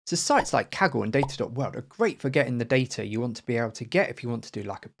So sites like Kaggle and data.world are great for getting the data you want to be able to get if you want to do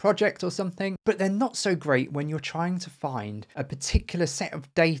like a project or something, but they're not so great when you're trying to find a particular set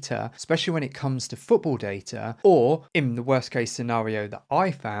of data, especially when it comes to football data, or in the worst case scenario that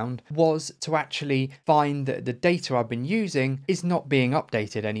I found was to actually find that the data I've been using is not being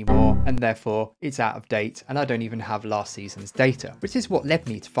updated anymore, and therefore it's out of date and I don't even have last season's data, which is what led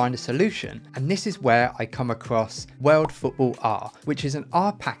me to find a solution. And this is where I come across worldfootballR, which is an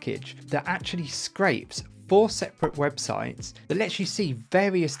R package that actually scrapes 4 separate websites that lets you see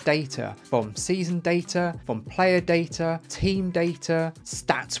various data, from season data, from player data, team data,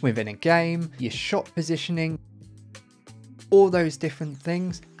 stats within a game, your shot positioning, all those different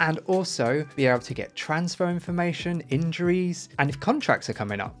things, and also be able to get transfer information, injuries, and if contracts are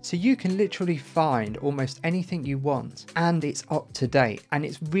coming up. So you can literally find almost anything you want, and it's up to date, and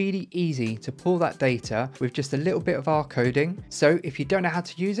it's really easy to pull that data with just a little bit of R coding. So if you don't know how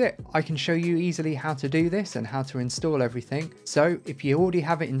to use it, I can show you easily how to do this and how to install everything. So if you already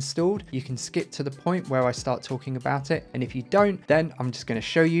have it installed, you can skip to the point where I start talking about it, and if you don't, then I'm just going to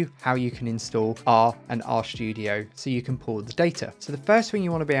show you how you can install R and RStudio so you can pull the data. So the first thing you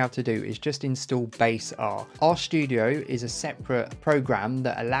want to be able to do is just install base R. RStudio is a separate program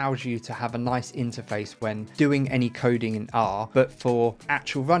that allows you to have a nice interface when doing any coding in R, but for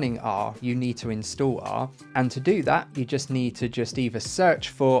actual running R, you need to install R. And to do that, you just need to just either search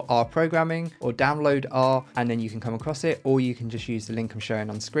for R programming or download R, and then you can come across it, or you can just use the link I'm showing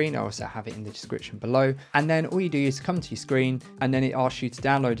on screen. I also have it in the description below. And then all you do is come to your screen, and then it asks you to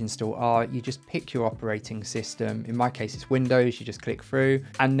download, install R. You just pick your operating system. In my case, it's Windows. You just click through,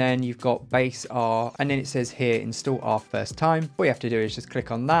 and then you've got base R, and then it says here install R first time. All you have to do is just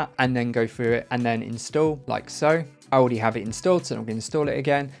click on that and then go through it and then install like so. I already have it installed, so I'm going to install it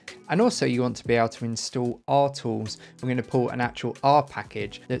again. And also you want to be able to install R tools. We're going to pull an actual R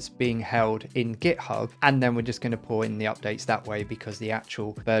package that's being held in GitHub, and then we're just going to pull in the updates that way, because the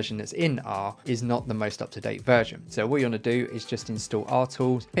actual version that's in R is not the most up-to-date version. So what you want to do is just install R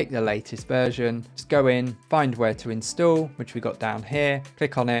tools, pick the latest version, just go in, find where to install, which we got down here,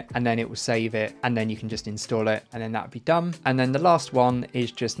 click on it, and then it will save it, and then you can just install it, and then that'll be done. And then the last one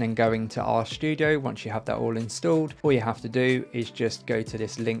is just then going to RStudio. Once you have that all installed, all you have to do is just go to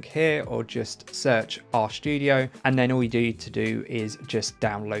this link here, or just search RStudio, and then all you need to do is just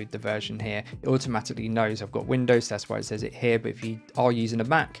download the version here. It automatically knows I've got Windows, that's why it says it here, but if you are using a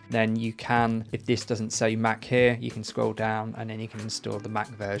Mac, then you can, if this doesn't say Mac here, you can scroll down and then you can install the Mac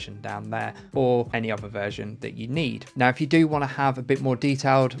version down there, or any other version that you need. Now, if you do want to have a bit more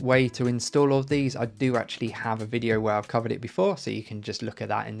detailed way to install all of these, I do actually have a video where I've covered it before, so you can just look at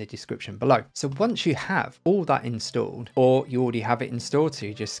that in the description below. So once you have all that installed, or you already have it installed, so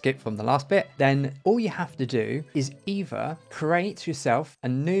you just skip from the last bit, then all you have to do is either create yourself a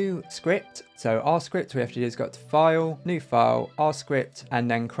new script. So R script, we have to do is go to file, new file, R script, and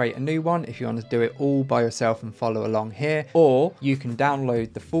then create a new one if you want to do it all by yourself and follow along here. Or you can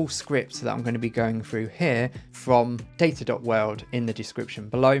download the full script that I'm going to be going through here from data.world in the description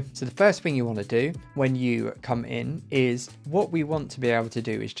below. So the first thing you want to do when you come in is, what we want to be able to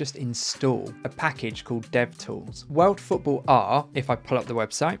do is just install a package called DevTools. worldfootballR, if I pull up the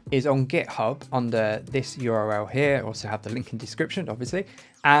website, is on GitHub under this URL here. Also have the link in description, obviously.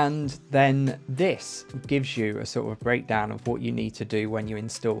 And then this gives you a sort of breakdown of what you need to do when you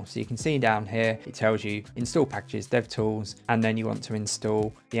install. So you can see down here, it tells you install packages, DevTools, and then you want to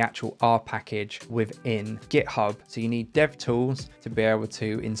install the actual R package within GitHub. So you need DevTools to be able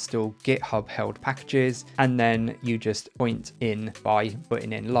to install GitHub held packages, and then you just point in by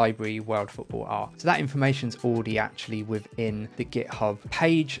putting in library worldfootballR. So that information's already actually within the GitHub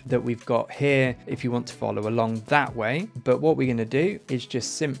page that we've got here if you want to follow along that way. But what we're going to do is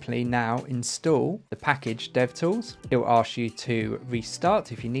just simply now install the package DevTools. It will ask you to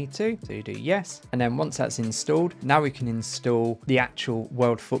restart if you need to, so you do yes. And then once that's installed, now we can install the actual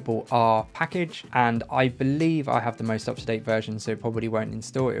worldfootballR package. And I believe I have the most up-to-date version, so it probably won't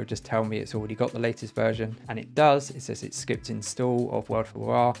install it. It'll just tell me it's already got the latest version, and it does. It says it skipped install of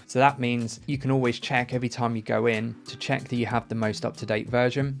worldfootballR. So that means you can always check every time you go in to check that you have the most up-to-date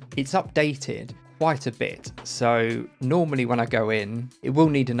version. It's updated quite a bit, so normally when I go in, it will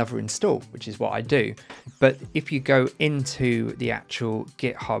need another install, which is what I do. But if you go into the actual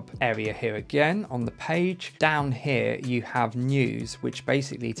GitHub area here again on the page, down here you have news, which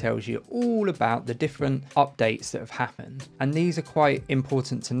basically tells you all about the different updates that have happened. And these are quite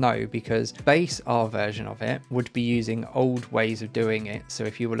important to know, because base R version of it would be using old ways of doing it. So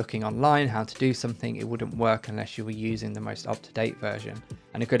if you were looking online how to do something, it wouldn't work unless you were using the most up-to-date version.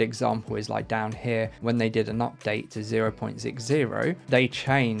 And a good example is like down here, when they did an update to 0.60, they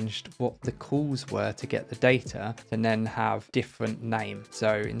changed what the calls were to get the data and then have different names.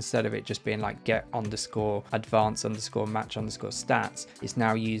 So instead of it just being like get underscore advanced underscore match underscore stats, it's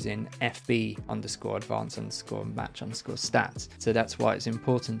now using FB underscore advanced underscore match underscore stats. So that's why it's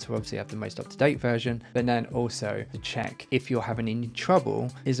important to obviously have the most up-to-date version, but then also to check if you're having any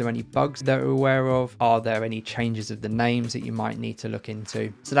trouble. Is there any bugs that you're aware of? Are there any changes of the names that you might need to look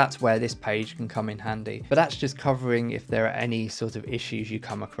into? So that's where this page can come in handy. But that's just covering if there are any sort of issues you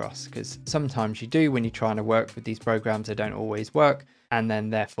come across, because sometimes you do when you're trying to work with these programs, they don't always work. And then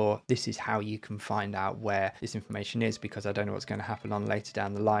therefore, this is how you can find out where this information is, because I don't know what's going to happen on later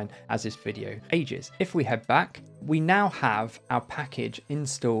down the line as this video ages. If we head back, we now have our package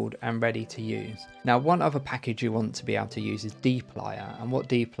installed and ready to use. Now, one other package you want to be able to use is dplyr. And what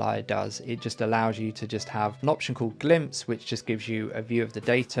dplyr does, it just allows you to just have an option called glimpse, which just gives you a view of the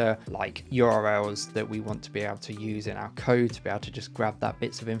data, like URLs that we want to be able to use in our code to be able to just grab that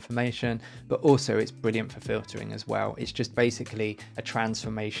bits of information. But also it's brilliant for filtering as well. It's just basically a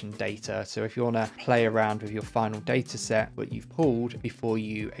transformation data. So if you want to play around with your final data set that you've pulled before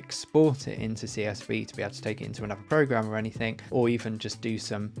you export it into CSV to be able to take it into another program or anything, or even just do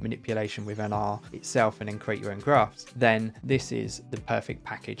some manipulation within R itself and then create your own graphs, then this is the perfect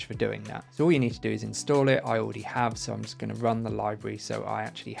package for doing that. So all you need to do is install it. I already have, so I'm just going to run the library so I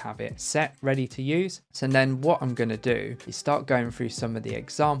actually have it set ready to use. So then what I'm going to do is start going through some of the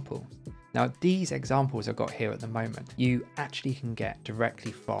examples. Now, these examples I've got here at the moment, you actually can get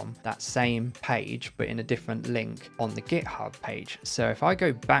directly from that same page, but in a different link on the GitHub page. So if I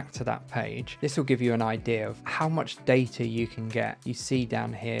go back to that page, this will give you an idea of how much data you can get. You see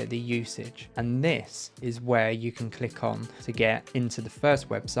down here the usage, and this is where you can click on to get into the first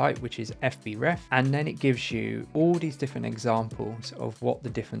website, which is FBref, and then it gives you all these different examples of what the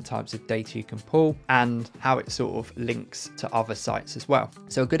different types of data you can pull and how it sort of links to other sites as well.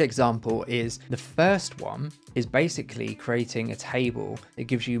 So a good example is the first one is basically creating a table that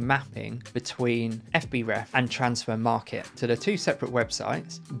gives you mapping between FBref and Transfer Market. So they're two separate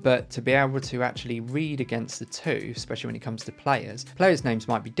websites, but to be able to actually read against the two, especially when it comes to players names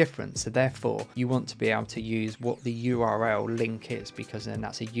might be different. So therefore you want to be able to use what the URL link is, because then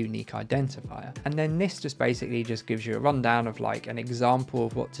that's a unique identifier. And then this just basically just gives you a rundown of like an example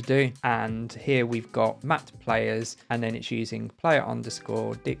of what to do. And here we've got mapped players, and then it's using player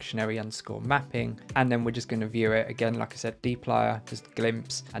underscore dictionary underscore mapping, and then we're just going to view it again, like I said, dplyr, just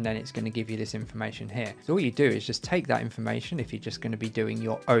glimpse, and then it's going to give you this information here. So all you do is just take that information. If you're just going to be doing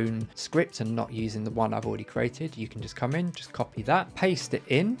your own script and not using the one I've already created, you can just come in, just copy that, paste it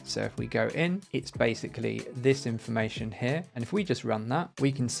in. So if we go in, it's basically this information here, and if we just run that,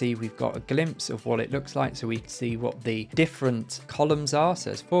 we can see we've got a glimpse of what it looks like. So we can see what the different columns are. So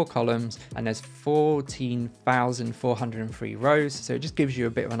there's 4 columns and there's 14,403 rows. So it just gives you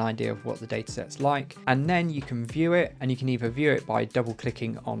a bit of an idea of what the data set's like. And then you can view it, and you can either view it by double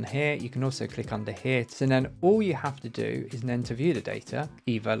clicking on here. You can also click under here. So then all you have to do is then to view the data,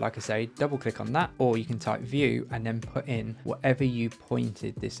 either, like I say, double click on that, or you can type view and then put in whatever you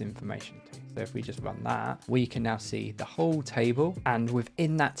pointed this information to. So if we just run that, we can now see the whole table, and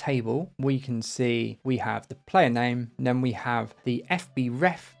within that table we can see we have the player name, and then we have the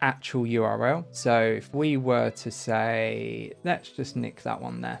FBref actual URL. So if we were to say, let's just nick that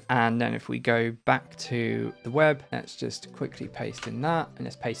one there, and then if we go back to the web, let's just quickly paste in that, and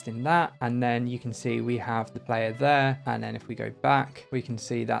let's paste in that, and then you can see we have the player there. And then if we go back, we can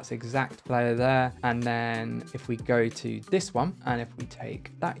see that's exact player there. And then if we go to this one, and if we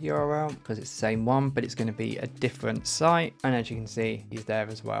take that URL, because it's the same one, but it's going to be a different site, and as you can see, he's there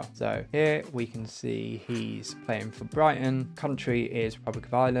as well. So here we can see he's playing for Brighton, country is Republic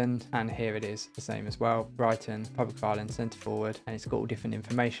of Ireland, and here it is the same as well, Brighton, Republic of Ireland, centre forward, and it's got all different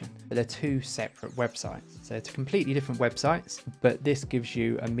information. But they're two separate websites, so it's completely different websites, but this gives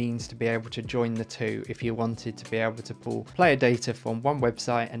you a means to be able to join the two if you wanted to be able to pull player data from one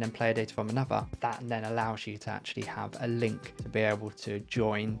website and then player data from another. That then allows you to actually have a link to be able to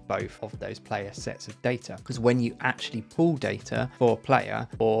join both of those player sets of data, because when you actually pull data for a player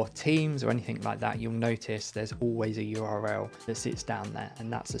or teams or anything like that, you'll notice there's always a URL that sits down there,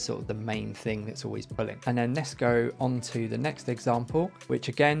 and that's the sort of the main thing that's always pulling. And then let's go on to the next example, which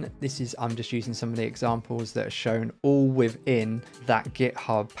again, I'm just using some of the examples that are shown all within that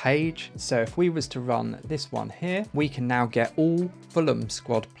GitHub page. So if we was to run this one here, we can now get all Fulham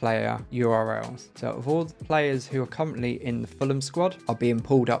squad player URLs. So of all the players who are currently in the Fulham squad are being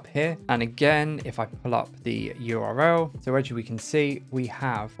pulled up here, and And again, if I pull up the URL, so as we can see, we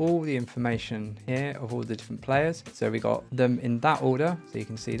have all the information here of all the different players. So we got them in that order. So you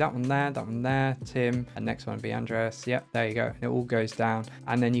can see that one there, Tim, and next one would be Andreas. Yep, there you go. And it all goes down.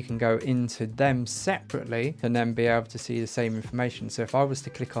 And then you can go into them separately and then be able to see the same information. So if I was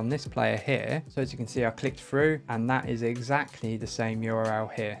to click on this player here, so as you can see, I clicked through and that is exactly the same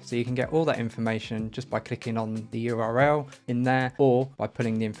URL here. So you can get all that information just by clicking on the URL in there or by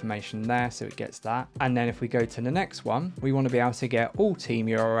putting the information there. So it gets that. And then if we go to the next one, we want to be able to get all team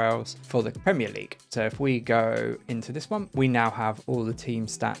URLs for the Premier League. So if we go into this one, we now have all the team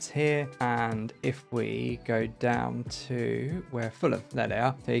stats here. And if we go down to where Fulham, there they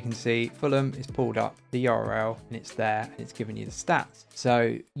are. So you can see Fulham is pulled up the URL and it's there and it's giving you the stats.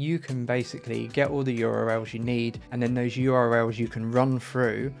 So you can basically get all the URLs you need, and then those URLs you can run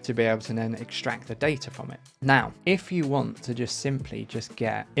through to be able to then extract the data from it. Now, if you want to just simply just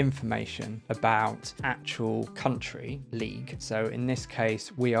get information about actual country league, so in this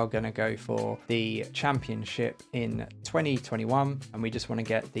case, we are going to go for the championship in 2021, and we just want to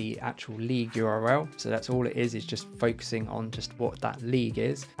get the actual league URL. So that's all it is just focusing on just what that league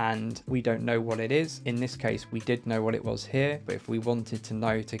is, and we don't know what it is. In this case, we did know what it was here, but if we wanted to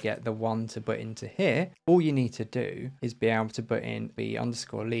know to get the one to put into here, all you need to do is be able to put in the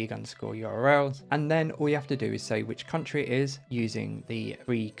 _league URLs, and then all you have to do is say which country it is using the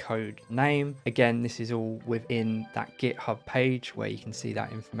free code name. Again, this is all within that GitHub page where you can see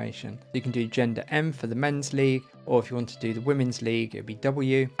that information. You can do gender M for the men's league, or if you want to do the women's league, it'd be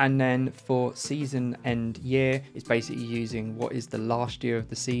W. And then for season end year, it's basically using what is the last year of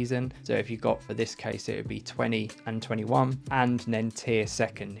the season. So if you got, for this case, it would be 20 and 21, and then tier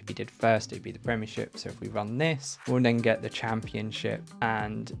second. If you did first, it'd be the Premiership. So if we run this, we'll then get the Championship.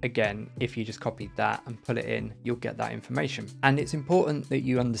 And again, if you just copied that and put it in, you'll get that information. And it's important that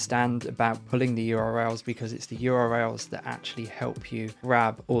you understand about pulling the URLs, because it's the URLs that actually help you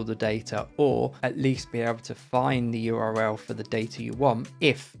grab all the data, or at least be able to find the URL for the data you want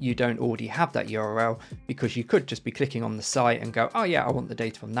if you don't already have that URL, because you could just be clicking on the site and go, oh yeah, I want the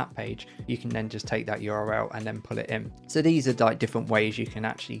data from that page. You can then just take that URL and then pull it in. So these are like different ways you can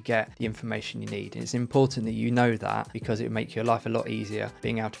actually get the information you need. It's important that you know that, because it will make your life a lot easier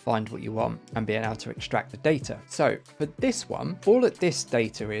being able to find what you want and being able to extract the data. So for this one, all that this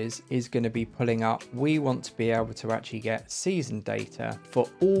data is going to be pulling up, we want to be able to actually get season data for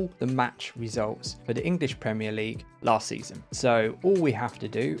all the match results for the English Premier League last season. So all we have to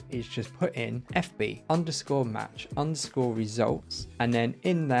do is just put in FB _match_results, and then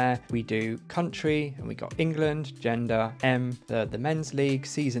in there we do country, and we got England, gender, M for the men's league,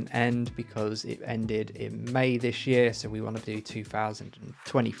 season end because it ended in May this year, so we want to do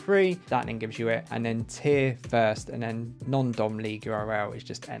 2023. That then gives you it, and then tier first, and then non-dom league URL is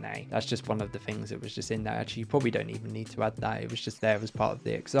just NA. That's just one of the things that was just in there. Actually, you probably don't even need to add that. It was just there as part of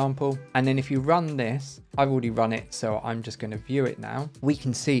the example. And then if you run this, I've already run it, so I'm just going to view it now. We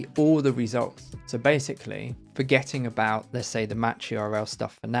can see all the results. So basically, forgetting about, let's say, the match URL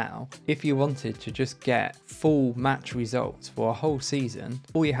stuff for now, if you wanted to just get full match results for a whole season,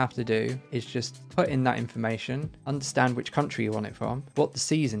 all you have to do is just put in that information, understand which country you want it from, what the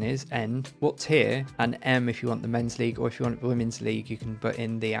season is, end, what tier, and M if you want the men's league, or if you want the women's league, you can put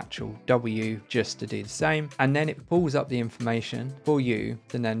in the actual W just to do the same. And then it pulls up the information for you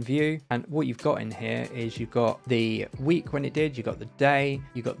to then view. And what you've got in here is you've got the week when it did, you got the day,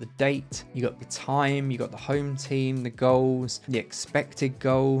 you got the date, you got the time, you got the home team, the goals, the expected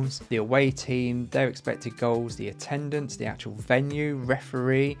goals, the away team, their expected goals, the attendance, the actual venue,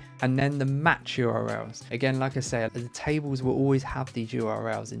 referee, and then the match URLs. Again, like I say, the tables will always have these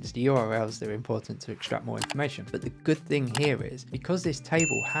URLs, and it's the URLs that are important to extract more information. But the good thing here is, because this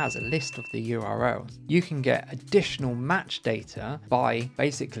table has a list of the URLs, you can get additional match data by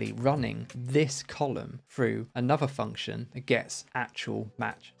basically running this column through another function that gets actual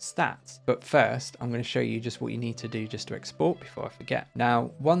match stats. But first, I'm going to show you just what you need to do just to export before I forget.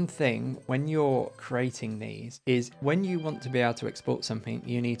 Now, one thing when you're creating these is when you want to be able to export something,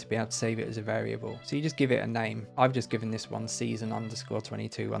 you need to be able to save it as a variable. So you just give it a name. I've just given this one season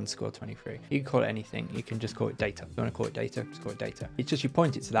 _22_23. You can call it anything. You can just call it data. If you want to call it data, just call it data. It's just you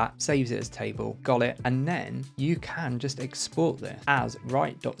point it to that, saves it as a table, got it, and then you can just export this as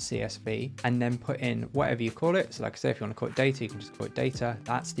write.csv and then put in whatever you call it. So like I say, if you want to call it data, you can just call it data.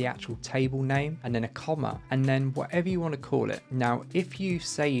 That's the actual table name, and then a comma and then whatever you want to call it. Now, if you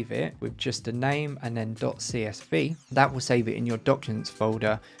save it with just a name and then .csv, that will save it in your documents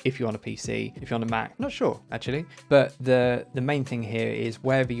folder if you're on a PC, if you're on a Mac, not sure actually. But the main thing here is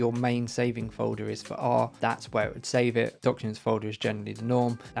wherever your main saving folder is for R, that's where it would save it. Documents folder is generally the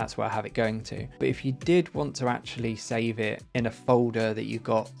norm. That's where I have it going to. But if you did want to actually save it in a folder that you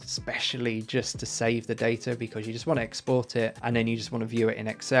got specially just to save the data because you just want to export it and then you just want to view it in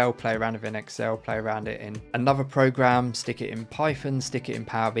Excel, play around with it in Excel, play around it in another program, stick it in Python, stick it in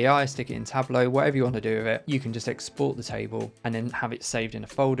Power BI, stick it in Tableau, whatever you want to do with it, you can just export the table and then have it saved in a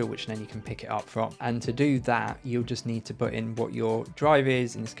folder, which then you can pick it up from. And to do that, you'll just need to put in what your drive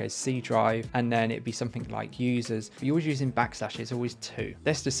is, in this case C drive, and then it'd be something like users. If you're always using backslash, it's always 2.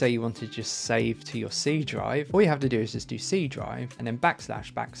 Let's just say you want to just save to your C drive. All you have to do is just do C drive and then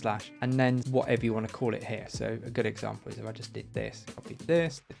backslash, and then whatever you want to call it here. So a good example is if I just did this, copied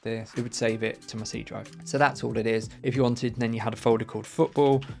this, did this, it would save it to my C drive. So that's all it is. If you wanted, then you had a folder called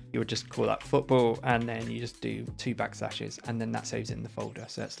football, you would just call that football, and then you just do 2 backslashes, and then that saves it in the folder.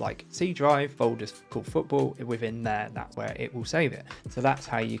 So it's like C drive, folders called football, within there, that's where it will save it. So that's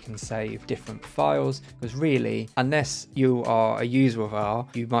how you can save different files, because really, unless you are a user of R,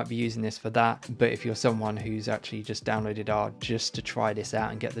 you might be using this for that. But if you're someone who's actually just downloaded R just to try this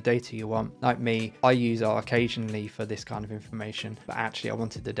out and get the data you want, like me, I use R occasionally for this kind of information, but actually I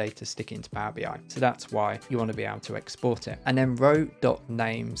wanted the data stick into Power BI. So that's why you want to be able to export it. And then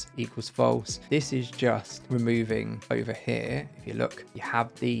row.names equals false. This is just removing over here. If you look, you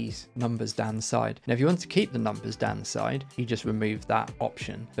have these numbers down the side. Now, if you want to keep the numbers down the side, you just remove that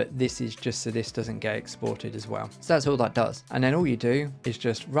option. But this is just so this doesn't get exported as well. So that's all that does. And then all you do is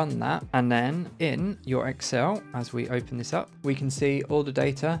just run that. And then in your Excel, as we open this up, we can see all the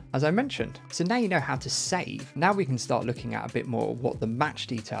data as I mentioned. So now you know how to save. Now we can start looking at a bit more what the match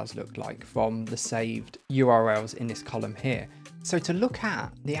details look like from the saved URLs in this column here. So to look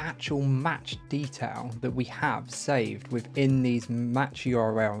at the actual match detail that we have saved within these match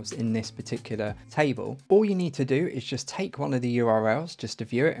URLs in this particular table, all you need to do is just take one of the URLs just to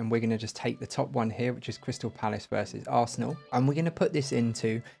view it. And we're going to just take the top one here, which is Crystal Palace versus Arsenal. And we're going to put this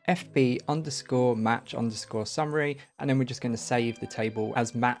into FB_match_summary. And then we're just going to save the table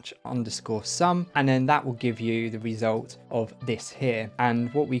as match_sum. And then that will give you the result of this here.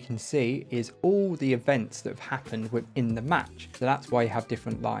 And what we can see is all the events that have happened within the match. So that's why you have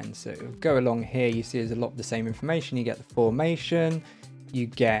different lines. So go along here, you see there's a lot of the same information. You get the formation, you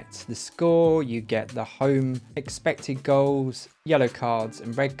get the score, you get the home expected goals, yellow cards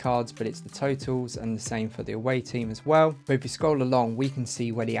and red cards, but it's the totals, and the same for the away team as well. But if you scroll along, we can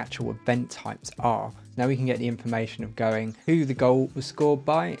see where the actual event types are. Now we can get the information of going who the goal was scored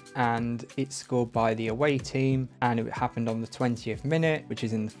by, and it's scored by the away team, and it happened on the 20th minute, which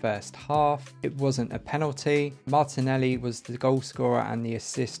is in the first half. It wasn't a penalty. Martinelli was the goal scorer and the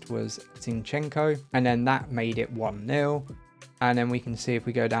assist was Zinchenko, and then that made it 1-0. And then we can see, if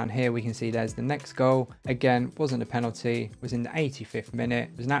we go down here, we can see there's the next goal. Again, wasn't a penalty, was in the 85th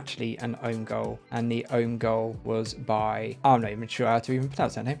minute. It was actually an own goal. And the own goal was by, I'm not even sure how to even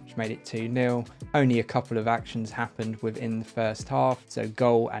pronounce that name, which made it 2-0. Only a couple of actions happened within the first half. So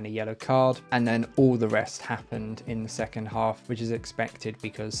goal and a yellow card. And then all the rest happened in the second half, which is expected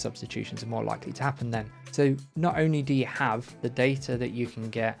because substitutions are more likely to happen then. So not only do you have the data that you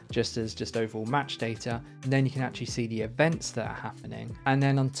can get just as just overall match data, and then you can actually see the events that are happening. And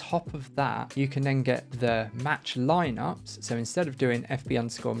then on top of that, you can then get the match lineups. So instead of doing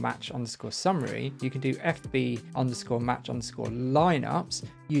FB_match_summary, you can do FB_match_lineups,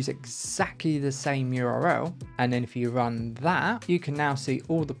 use exactly the same URL. And then if you run that, you can now see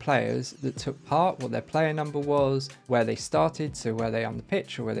all the players that took part, what their player number was, where they started, so were they on the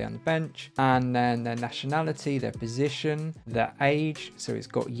pitch or were they on the bench, and then their nationality, their position, their age, so it's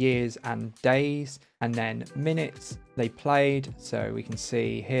got years and days, and then minutes they played. So we can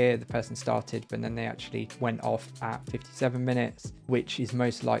see here the person started, but then they actually went off at 57 minutes, which is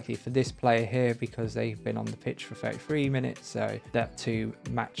most likely for this player here because they've been on the pitch for 33 minutes. So that two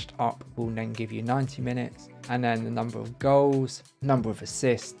matched up will then give you 90 minutes. And then the number of goals, number of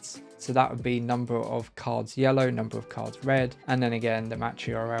assists. So that would be number of cards yellow, number of cards red, and then again the match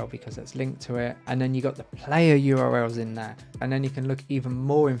URL because that's linked to it. And then you got the player URLs in there, and then you can look even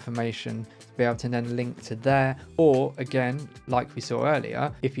more information to be able to then link to there. Or again, like we saw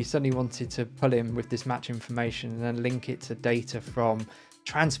earlier, if you suddenly wanted to pull in with this match information and then link it to data from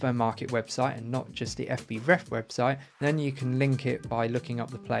transfer market website and not just the FBref website, then you can link it by looking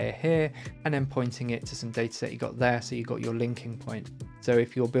up the player here and then pointing it to some data set you got there, so you got your linking point. So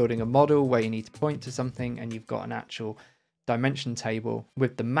if you're building a model where you need to point to something and you've got an actual dimension table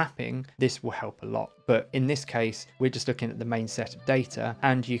with the mapping, this will help a lot. But in this case, we're just looking at the main set of data,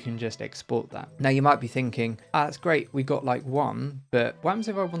 and you can just export that. Now you might be thinking, that's great, we got like one, but what happens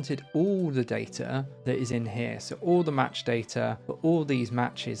if I wanted all the data that is in here? So all the match data for all these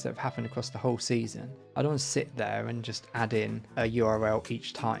matches that have happened across the whole season. I don't want to sit there and just add in a URL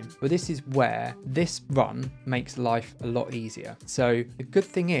each time. But this is where this run makes life a lot easier. So the good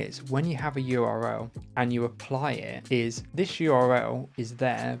thing is when you have a URL and you apply it, is this URL is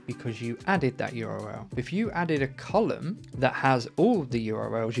there because you added that URL. If you added a column that has all the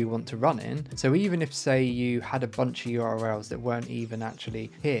URLs you want to run in, so even if say you had a bunch of URLs that weren't even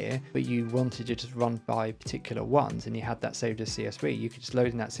actually here, but you wanted to just run by particular ones and you had that saved as CSV, you could just load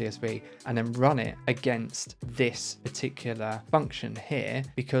in that CSV and then run it against this particular function here,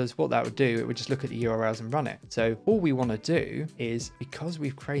 because what that would do, it would just look at the URLs and run it. So all we want to do is, because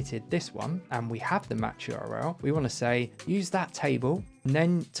we've created this one and we have the match URL, we want to say use that table, and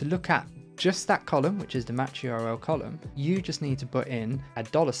then to look at just that column, which is the match URL column, you just need to put in a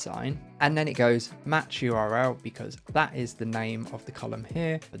 $, and then it goes match URL, because that is the name of the column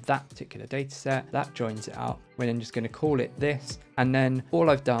here for that particular data set. That joins it up. We're then just going to call it this, and then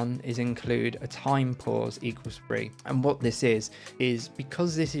all I've done is include a time pause equals 3. And what this is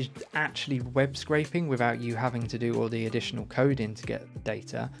because this is actually web scraping without you having to do all the additional coding to get the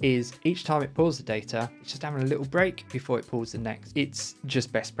data, is each time it pulls the data, it's just having a little break before it pulls the next. It's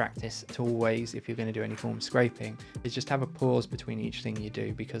just best practice to always, if you're going to do any form of scraping, is just have a pause between each thing you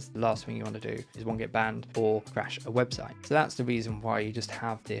do, because the last thing you want to do is one, get banned or crash a website. So that's the reason why you just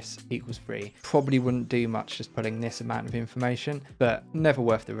have this equals 3. Probably wouldn't do much just putting this amount of information, but never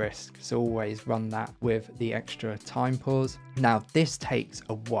worth the risk. So always run that with the extra time pause. Now this takes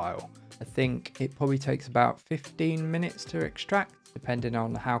a while. I think it probably takes about 15 minutes to extract, depending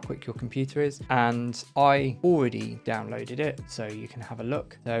on how quick your computer is, and I already downloaded it so you can have a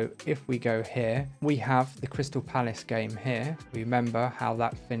look. So if we go here, we have the Crystal Palace game here. Remember how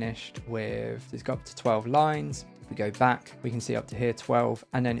that finished with, it's got up to 12 lines. If we go back, we can see up to here 12,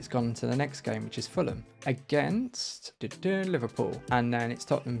 and then it's gone to the next game, which is Fulham against Liverpool, and then it's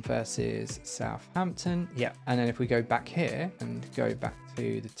Tottenham versus Southampton. Yeah, and then if we go back here and go back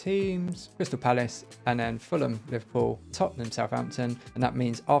to the teams, Crystal Palace, and then Fulham, Liverpool, Tottenham, Southampton, and that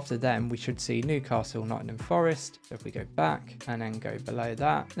means after them we should see Newcastle, Nottingham Forest. So if we go back and then go below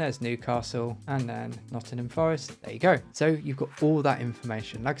that, there's Newcastle and then Nottingham Forest. There you go. So you've got all that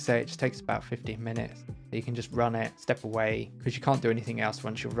information. Like I say, it just takes about 15 minutes. You can just run it, step away, because you can't do anything else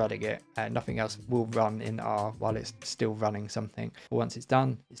once you're running it. Nothing else will run in R while it's still running something. But once it's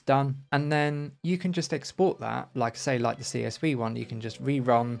done, it's done. And then you can just export that, like say, like the CSV one, you can just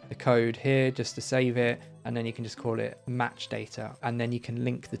rerun the code here just to save it. And then you can just call it match data, and then you can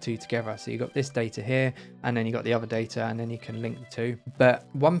link the two together. So you got this data here, and then you got the other data, and then you can link the two. But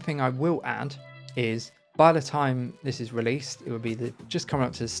one thing I will add is, by the time this is released, it will be just coming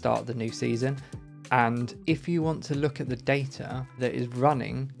up to the start of the new season. And if you want to look at the data that is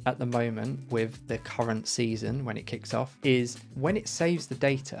running at the moment with the current season when it kicks off, is when it saves the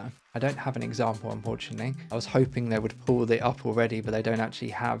data. I don't have an example, unfortunately. I was hoping they would pull it up already, but they don't actually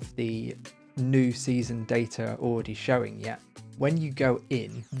have the new season data already showing yet. When you go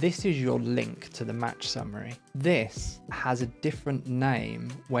in, this is your link to the match summary. This has a different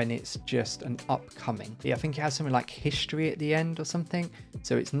name when it's just an upcoming. I think it has something like history at the end or something.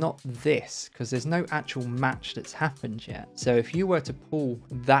 So it's not this, because there's no actual match that's happened yet. So if you were to pull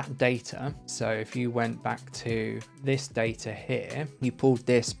that data, so if you went back to this data here, you pulled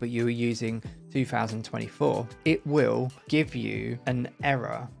this, but you were using 2024, it will give you an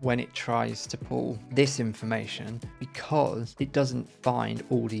error when it tries to pull this information, because it doesn't find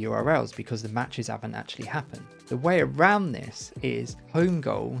all the URLs because the matches haven't actually happened. The way around this is home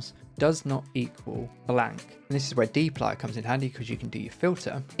goals does not equal blank. And this is where dplyr comes in handy, because you can do your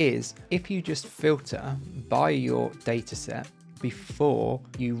filter, is if you just filter by your data set before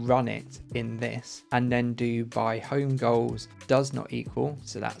you run it in this, and then do by home goals does not equal.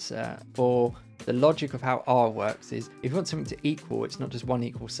 So that's for the logic of how R works is, if you want something to equal, it's not just one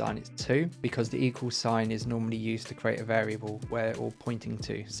equal sign, it's 2, because the equal sign is normally used to create a variable where or pointing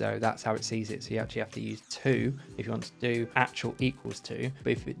to. So that's how it sees it. So you actually have to use 2 if you want to do actual equals to.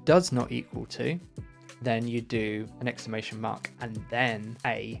 But if it does not equal to, then you do an exclamation mark and then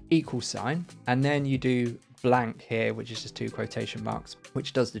a equal sign, and then you do blank here, which is just 2 quotation marks,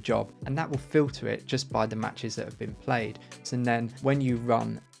 which does the job, and that will filter it just by the matches that have been played. So then when you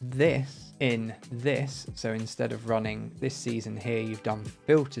run this in this, so instead of running this season here, you've done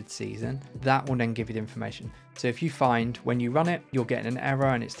filtered season, that will then give you the information. So if you find when you run it, you're getting an error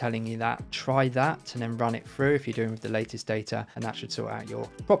and it's telling you that, try that and then run it through if you're doing with the latest data, and that should sort out your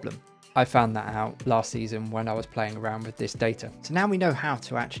problem. I found that out last season when I was playing around with this data. So now we know how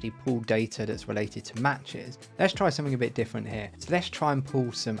to actually pull data that's related to matches. Let's try something a bit different here. So let's try and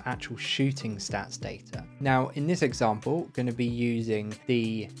pull some actual shooting stats data. Now in this example, going to be using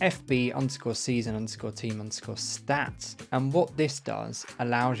the FB_season_team_stats. And what this does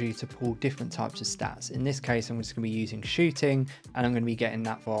allows you to pull different types of stats. In this case, I'm just going to be using shooting, and I'm going to be getting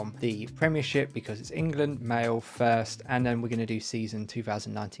that from the Premiership because it's England, male first, and then we're going to do season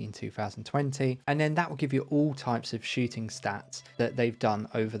 2019-2020, and then that will give you all types of shooting stats that they've done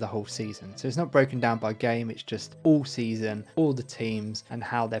over the whole season. So it's not broken down by game, it's just all season, all the teams, and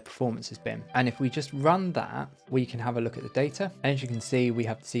how their performance has been. And if we just run that, we can have a look at the data. And as you can see, we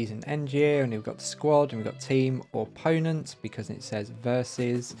have the season end year, and we've got the squad, and we've got team or opponent because it says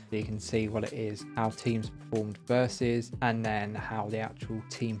versus. So you can see what it is, how teams performed versus, and then how the actual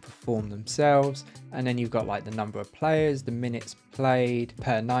team performed themselves. And then you've got like the number of players, the minutes played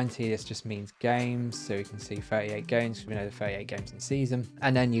per 90. This just means games, so you can see 38 games because we know the 38 games in season.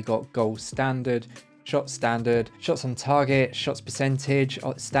 And then you got goals standard, shots standard, shots on target, shots percentage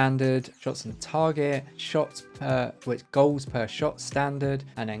standard, shots on target, shots per, goals per shot standard,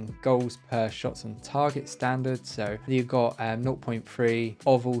 and then goals per shots on target standard. So you've got 0.3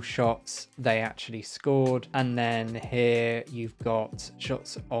 of all shots they actually scored, and then here you've got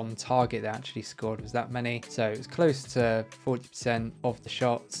shots on target that actually scored was that many, so it's close to 40% of the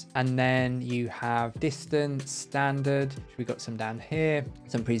shots. And then you have distance standard, which we got some down here,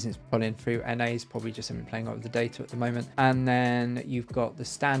 some reasons pulling through NAs, probably just been playing up with the data at the moment. And then you've got the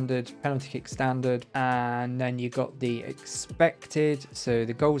standard, penalty kick standard, and then you got the expected. So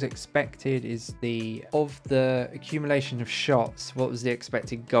the goals expected is of the accumulation of shots, what was the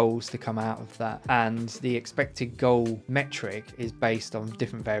expected goals to come out of that? And the expected goal metric is based on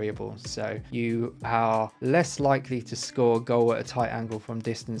different variables. So you are less likely to score a goal at a tight angle from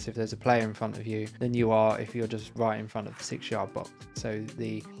distance if there's a player in front of you than you are if you're just right in front of the 6-yard box. So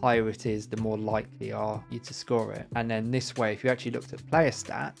the higher it is, the more likely are you to score it. And then this way, if you actually looked at player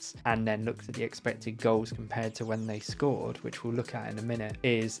stats and then looked at the expected goals compared to when they scored, which we'll look at in a minute,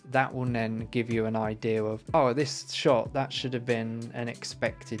 is that will then give you an idea of, oh, this shot, that should have been an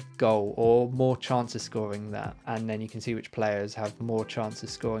expected goal or more chance of scoring that. And then you can see which players have more chance of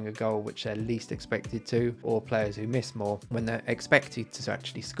scoring a goal which they're least expected to, or players who miss more when they're expected to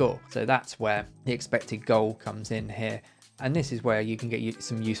actually score. So that's where the expected goal comes in here. And this is where you can get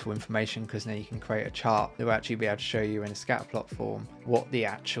some useful information, because now you can create a chart that will actually be able to show you in a scatter plot form what the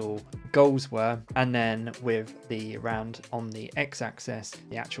actual goals were, and then with the round on the x-axis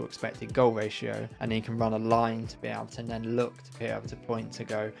the actual expected goal ratio, and then you can run a line to be able to then look to be able to point to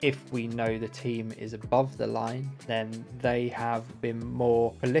go, if we know the team is above the line, then they have been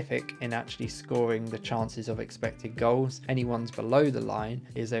more prolific in actually scoring the chances of expected goals. Anyone's below the line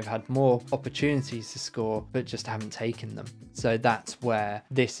is they've had more opportunities to score but just haven't taken them. So that's where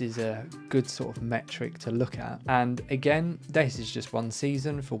this is a good sort of metric to look at. And again, this is just one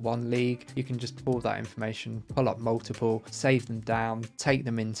season for one league. You can just pull that information, pull up multiple, save them down, take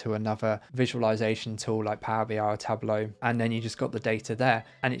them into another visualization tool like Power BI or Tableau, and then you just got the data there,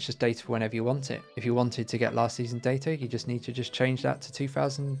 and it's just data for whenever you want it. If you wanted to get last season data, you just need to just change that to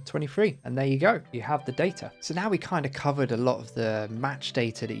 2023, and there you go, you have the data. So now we kind of covered a lot of the match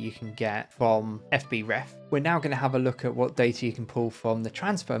data that you can get from FBref. We're now going to have a look at what data you can pull from the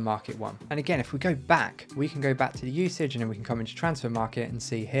transfer market one. And again, if we go back, we can go back to the usage, and then we can come into transfer market and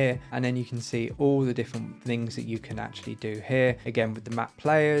see here, and then you can see all the different things that you can actually do here. Again, with the map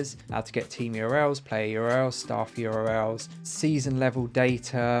players, how to get team URLs, player URLs, staff URLs, season level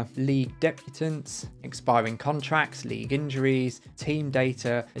data, league debutants, expiring contracts, league injuries, team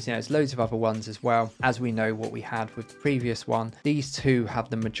data. There's loads of other ones as well. As we know what we had with the previous one, these two have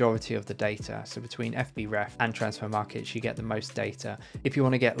the majority of the data. So between FBref and transfer markets, you get the most data. If you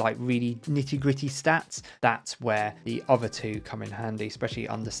want to get like really nitty gritty stats, that's where the other two come in handy, especially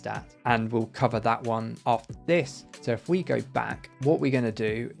understat, and we'll cover that one after this. So if we go back, what we're going to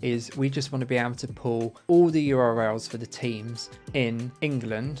do is we just want to be able to pull all the URLs for the teams in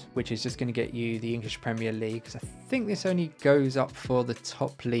England, which is just going to get you the English Premier League, because I think this only goes up for the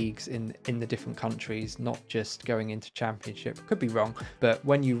top leagues in the different countries, not just going into Championship. Could be wrong, but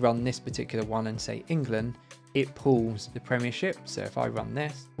when you run this particular one and say England, it pulls the Premiership. So if I run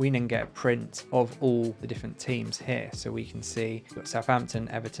this, we then get a print of all the different teams here. So we can see we've got Southampton,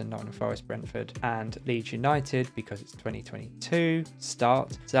 Everton, Nottingham Forest, Brentford, and Leeds United because it's 2022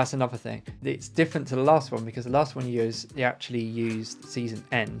 start. So that's another thing. It's different to the last one because the last one you actually used season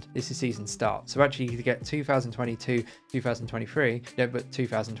end. This is season start. So actually you get 2022, 2023. You don't put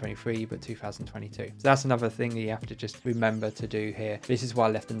 2023, you put 2022. So that's another thing that you have to just remember to do here. This is why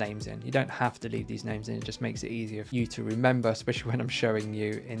I left the names in. You don't have to leave these names in. It just makes it easier for you to remember, especially when I'm showing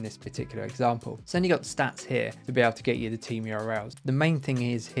you in this particular example. So then you got stats here to be able to get you the team URLs. The main thing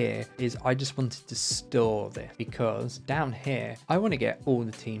is here is I just wanted to store this because down here, I want to get all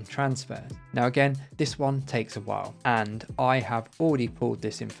the team transfers. Now again, this one takes a while and I have already pulled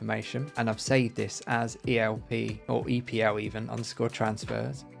this information and I've saved this as ELP or EPL even underscore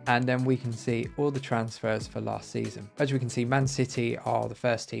transfers. And then we can see all the transfers for last season. As we can see, Man City are the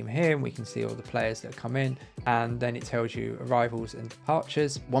first team here, and we can see all the players that come in, and then it tells you arrivals and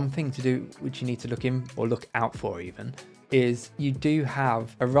departures. One thing to do, which you need to look in or look out for even, is you do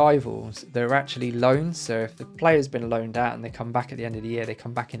have arrivals that are actually loans. So if the player's been loaned out and they come back at the end of the year, they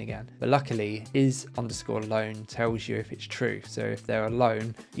come back in again. But luckily is underscore loan tells you if it's true. So if they're a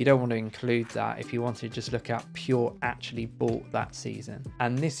loan, you don't want to include that if you want to just look at pure actually bought that season.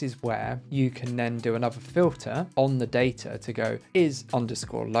 And this is where you can then do another filter on the data to go, is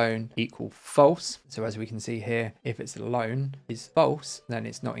underscore loan equal false? So as we can see here, if it's a loan is false, then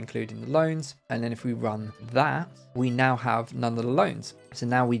it's not including the loans. And then if we run that, we now have none of the loans. So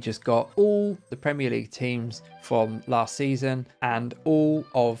now we just got all the Premier League teams from last season and all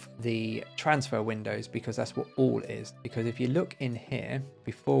of the transfer windows, because that's what all is. Because if you look in here,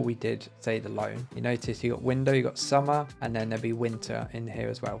 before we did say the loan, you notice you got window, you got summer, and then there'll be winter in here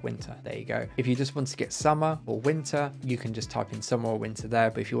as well. Winter, there you go. If you just want to get summer or winter, you can just type in summer or winter there.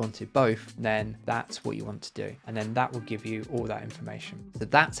 But if you wanted both, then that's what you want to do. And then that will give you all that information. So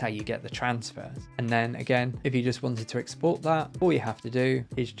that's how you get the transfers. And then again, if you just wanted to export that, all you have to do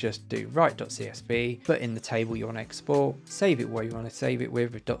is just do write.csv, put in the table you want to export, save it where you want to save it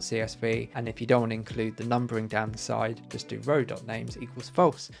with .csv. And if you don't want to include the numbering down the side, just do row.names equals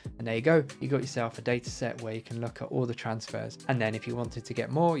false. And there you go. You got yourself a data set where you can look at all the transfers. And then if you wanted to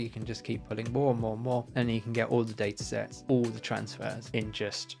get more, you can just keep pulling more and more and more. And you can get all the data sets, all the transfers in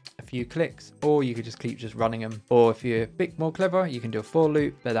just a few clicks, or you could just keep just running them. Or if you're a bit more clever, you can do a for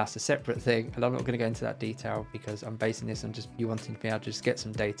loop, but that's a separate thing. And I'm not going to go into that detail because I'm basing this on just you wanting to be able to just get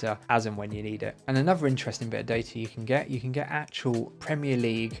some data as and when you need it. And another interesting bit of data you can get actual Premier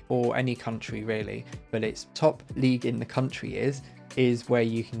League or any country really, but it's top league in the country is where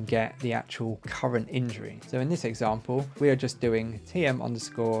you can get the actual current injury. So in this example, we are just doing TM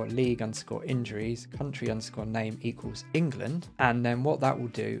underscore league underscore injuries, country underscore name equals England. And then what that will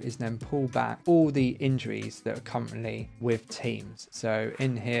do is then pull back all the injuries that are currently with teams. So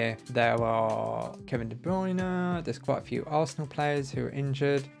in here, there are Kevin De Bruyne, there's quite a few Arsenal players who are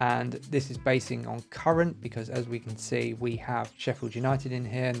injured. And this is basing on current because as we can see, we have Sheffield United in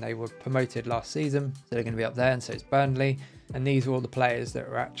here and they were promoted last season. So they're going to be up there, and so it's Burnley. And these are all the players that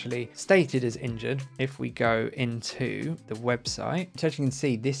are actually stated as injured. If we go into the website, as you can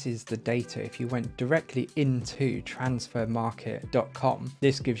see, this is the data. If you went directly into transfermarket.com,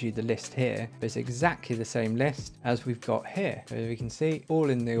 this gives you the list here. But it's exactly the same list as we've got here. So we can see all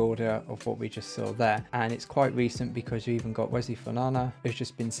in the order of what we just saw there. And it's quite recent because you even got Wesley Fofana, who's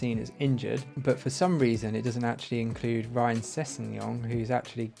just been seen as injured. But for some reason, it doesn't actually include Ryan Sessegnon, who's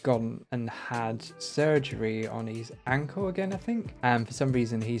actually gone and had surgery on his ankle again, I think, and for some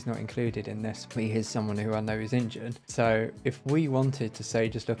reason he's not included in this, but he is someone who I know is injured. So if we wanted to say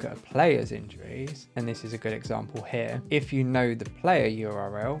just look at a player's injuries, and this is a good example here, if you know the player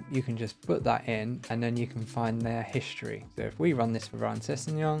URL, you can just put that in and then you can find their history. So if we run this for Ryan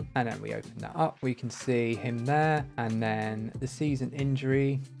Sessegnon and then we open that up, we can see him there, and then the season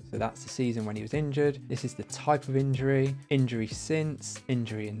injury. So that's the season when he was injured. This is the type of injury, injury since,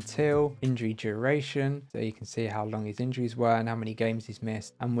 injury until, injury duration. So you can see how long his injuries were and how many games he's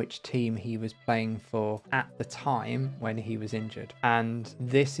missed and which team he was playing for at the time when he was injured. And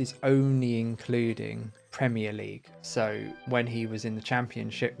this is only including Premier League. So when he was in the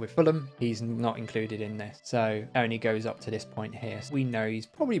Championship with Fulham, he's not included in this. So it only goes up to this point here. So we know he's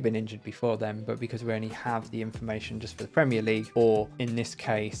probably been injured before then, but because we only have the information just for the Premier League, or in this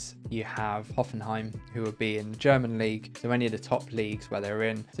case, you have Hoffenheim, who would be in the German league. So any of the top leagues where they're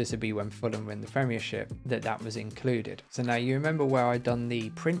in, so this would be when Fulham win the Premiership, that was included. So now you remember where I done the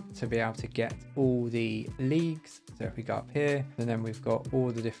print to be able to get all the leagues. So if we go up here, and then we've got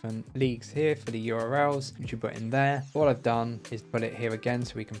all the different leagues here for the URLs, which you put in there. All I've done is put it here again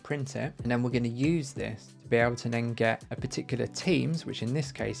so we can print it. And then we're going to use this to be able to then get a particular teams, which in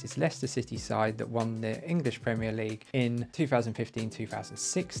this case is Leicester City side that won the English Premier League in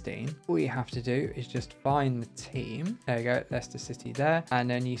 2015-2016. All you have to do is just find the team. There you go, Leicester City there. And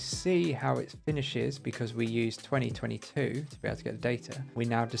then you see how it finishes because we use 2022 to be able to get the data. We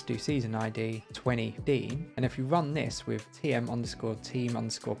now just do season ID 2015. And if you run this with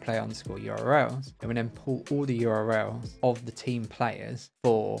tm_team_play_URLs, it will then pull all the URLs of the team players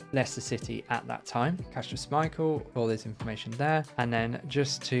for Leicester City at that time. Kasper Schmeichel, all this information there. And then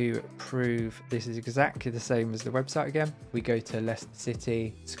just to prove this is exactly the same as the website again, we go to Leicester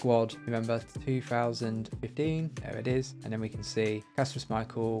City squad, remember 2015, there it is. And then we can see Kasper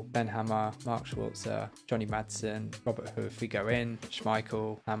Schmeichel, Ben Hammer, Mark Schwarzer, Johnny Madsen, Robert Hoof. We go in,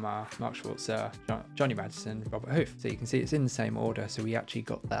 Schmeichel, Hammer, Mark Schwarzer, Johnny Madsen, Robert Hoof. So you can see it's in the same order. So we actually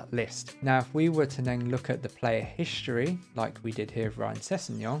got that list. Now, if we were to then look at the player history, like we did here with Ryan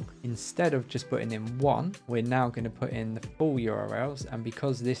Sessegnon, instead of just putting in one, we're now going to put in the full URLs. And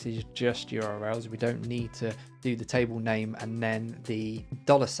because this is just URLs, we don't need to do the table name and then the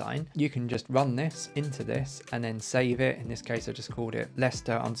 $sign. You can just run this into this and then save it. In this case, I just called it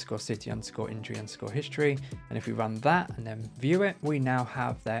Leicester_City_injury_history. And if we run that and then view it, we now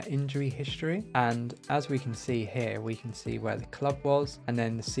have their injury history. And as we can see here, we can see where the club was and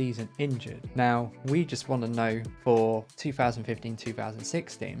then the season injured. Now, we just want to know for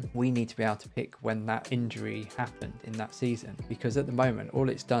 2015-2016, we need to be able to pick when that injury happened in that season, because at the moment, all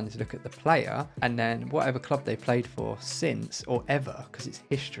it's done is look at the player and then whatever club they played for since or ever, because it's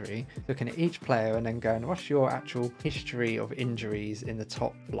history, looking at each player and then going, what's your actual history of injuries in the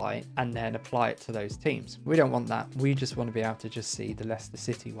top flight, and then apply it to those teams. We don't want that. We just want to be able to just see the Leicester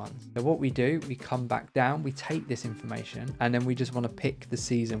City ones. So what we do, we come back down, we take this information, and then we just want to pick the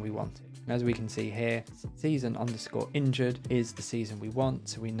season we wanted. And as we can see here, season_injured is the season we want.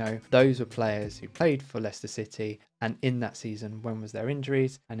 So we know those were players who played for Leicester City, and in that season, when was their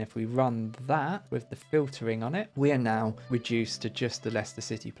injuries? And if we run that with the filtering on it, we are now reduced to just the Leicester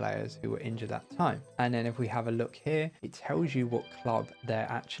City players who were injured at the time. And then if we have a look here, it tells you what club they're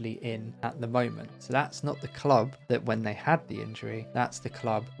actually in at the moment. So that's not the club that when they had the injury, that's the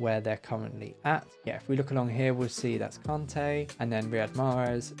club where they're currently at. Yeah, if we look along here, we'll see that's Conte and then Riyad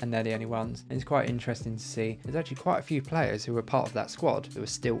Mahrez, and they're the only ones. And it's quite interesting to see there's actually quite a few players who were part of that squad who are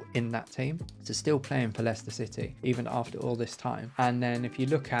still in that team. So still playing for Leicester City, even after all this time. And then if you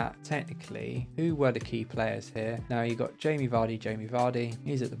look at technically who were the key players here, now you got Jamie Vardy,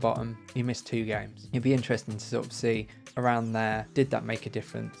 he's at the bottom, he missed 2 games. It'd be interesting to sort of see around there, did that make a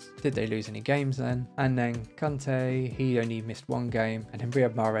difference? Did they lose any games then? And then Conte, he only missed 1 game, and then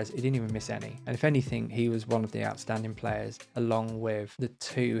Riyad Mahrez, he didn't even miss any. And if anything, he was one of the outstanding players, along with the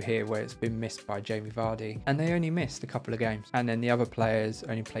 2 here where it's been missed by Jamie Vardy, and they only missed a couple of games. And then the other players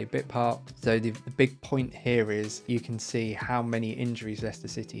only played bit part. So the big point here is you can see how many injuries Leicester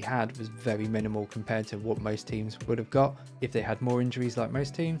City had was very minimal compared to what most teams would have got. If they had more injuries like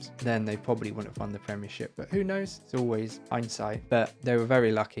most teams, then they probably wouldn't have won the Premiership, but who knows? It's always hindsight. But they were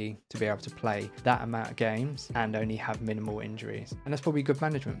very lucky to be able to play that amount of games and only have minimal injuries, and that's probably good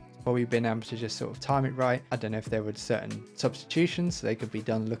management. Probably been able to just sort of time it right. I don't know if there were certain substitutions so they could be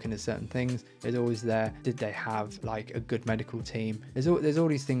done looking at certain things. It's always there. Did they have like a good medical team? There's all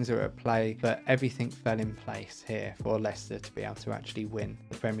these things that are at play, but everything fell in place here for Leicester to be able to actually win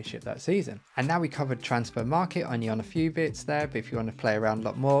the Premiership that season. And now we covered transfer market only on a few bits there, but if you want to play around a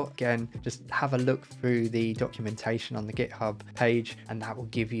lot more, again, just have a look through the documentation on the GitHub page, and that will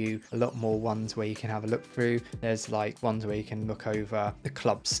give you a lot more ones where you can have a look through. There's like ones where you can look over the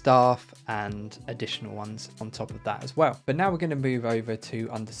club staff and additional ones on top of that as well. But now we're going to move over to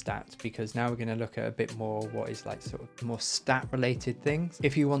Understats, because now we're going to look at a bit more what is like sort of more stat related things.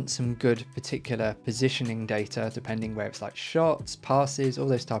 If you want some good particular positioning data, depending where it's like shots, passes, all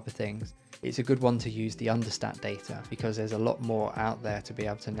those type of things, it's a good one to use the Understat data, because there's a lot more out there to be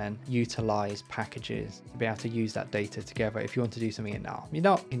able to then utilize packages to be able to use that data together. If you want to do something in R, you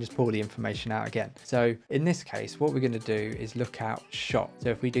can just pull the information out again. So in this case, what we're going to do is look out shots. So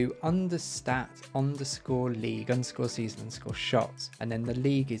if we do Understat_League_season_shots, and then the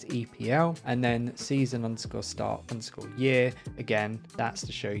league is EPL, and then season_start_year, again, that's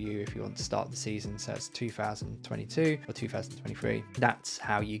to show you if you want to start the season. So it's 2022 or 2023. That's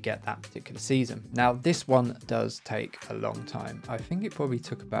how you get that particular season. Now this one does take a long time. I think it probably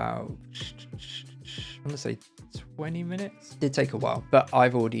took about, I'm gonna say 20 minutes. It did take a while, but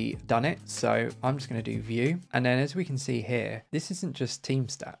I've already done it, so I'm just going to do view. And then as we can see here, this isn't just team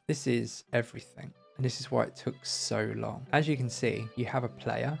stat, this is everything. And this is why it took so long. As you can see, you have a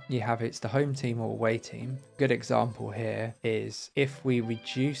player, it's the home team or away team. Good example here is if we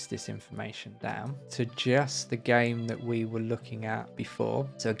reduce this information down to just the game that we were looking at before.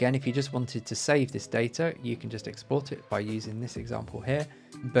 So again, if you just wanted to save this data, you can just export it by using this example here.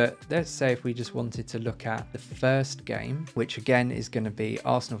 But let's say if we just wanted to look at the first game, which again is going to be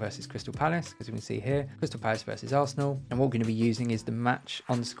Arsenal versus Crystal Palace, because you can see here, Crystal Palace versus Arsenal. And what we're going to be using is the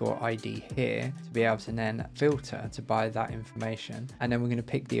match_ID here to be able to then filter to buy that information. And then we're going to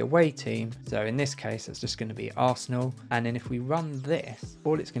pick the away team. So in this case, it's just going to be Arsenal. And then if we run this,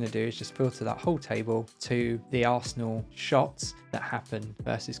 all it's going to do is just filter that whole table to the Arsenal shots that happened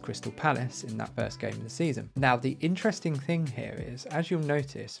versus Crystal Palace in that first game of the season. Now, the interesting thing here is, as you'll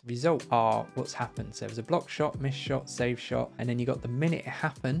notice, results are what's happened. So there was a block shot, missed shot, save shot, and then you got the minute it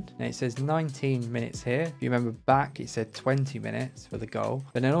happened. And it says 19 minutes here. If you remember back, it said 20 minutes for the goal.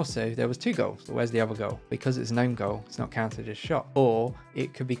 But then also there was 2 goals. So where's the other goal? Because it's an own goal, it's not counted as shot. Or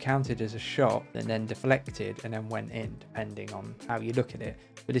it could be counted as a shot and then deflected and then went in, depending on how you look at it.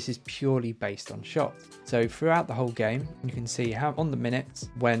 But this is purely based on shots. So throughout the whole game, you can see how on the minutes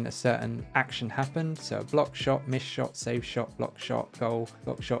when a certain action happened. So a block shot, missed shot, save shot, block shot, goal,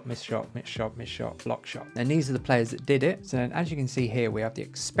 block shot, missed shot, missed shot, missed shot, block shot. And these are the players that did it. So then, as you can see here, we have the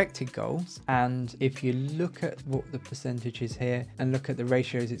expected goals. And if you look at what the percentage is here and look at the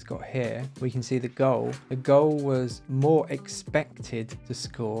ratios it's got here, we can see the goal. The goal was more expected to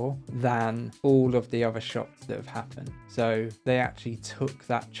score than all of the other shots that have happened. So they actually took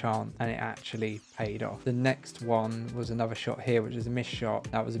that chance and it actually paid off. The next one was another shot here, which is a missed shot.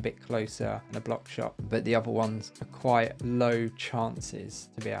 That was a bit closer and a block shot, but the other ones are quite low chances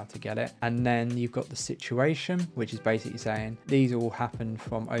to be able to get it. And then you've got the situation, which is basically saying these all happened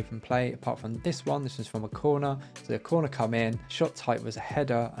from open play, apart from this one. This was from a corner. So the corner come in, shot type was a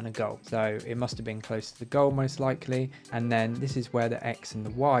header and a goal. So it must have been close to the goal most likely. And then this is where the X and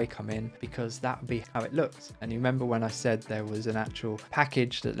the Y come in, because that would be how it looks. And you remember when I said there was an actual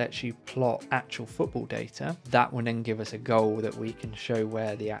package that lets you plot actual football data, that will then give us a goal that we can show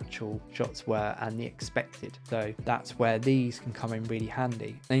where the actual shots were and the expected. So that's where these can come in really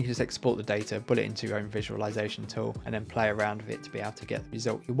handy. Then you can just export the data, put it into your own visualization tool, and then play around with it to be able to get the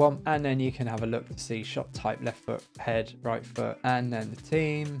result you want. And then you can have a look to see shot type, left foot, head, right foot, and then the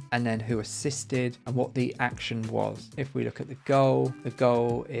team, and then who assisted and what the action was. If we look at the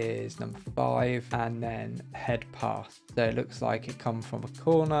goal is number 5, and then head pass. So it looks like it come from a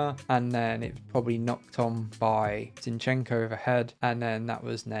corner, and then it's probably knocked on by Zinchenko overhead, and then that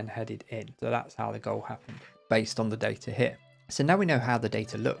was then headed in. So that's how the goal happened based on the data here. So now we know how the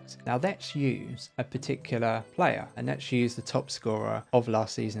data looked. Now let's use a particular player, and let's use the top scorer of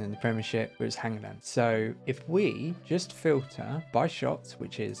last season in the Premiership, which is Haaland. So if we just filter by shots,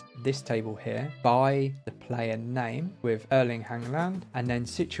 which is this table here, by the player name with Erling Haaland, and then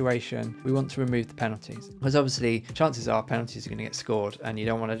situation, we want to remove the penalties. Because obviously chances are penalties are going to get scored, and you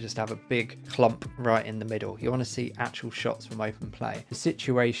don't want to just have a big clump right in the middle. You want to see actual shots from open play. The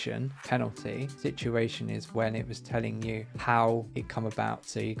situation, penalty, situation is when it was telling you how it come about.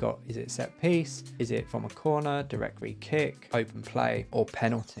 So you got, is it set piece, is it from a corner, direct free kick, open play, or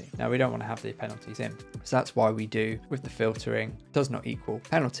penalty? Now we don't want to have the penalties in, so that's why we do with the filtering does not equal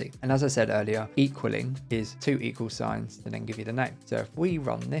penalty. And as I said earlier, equaling is 2 equal signs to then give you the name. So if we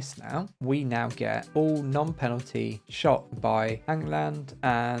run this now, we now get all non-penalty shot by Haaland.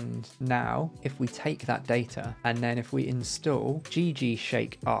 And now if we take that data and then if we install GG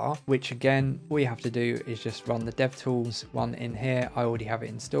Shake R, which again all you have to do is just run the DevTools one in here. I already have it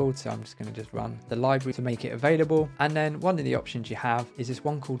installed, so I'm just going to just run the library to make it available. And then one of the options you have is this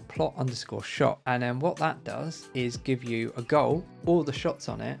one called plot_shot. And then what that does is give you a goal, all the shots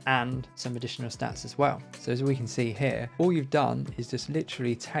on it, and some additional stats as well. So as we can see here, all you've done is just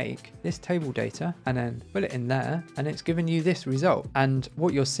literally take this table data and then put it in there, and it's given you this result. And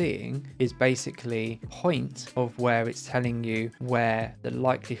what you're seeing is basically point of where it's telling you where the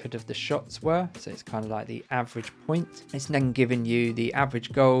likelihood of the shots were. So it's kind of like the average point. It's then giving you the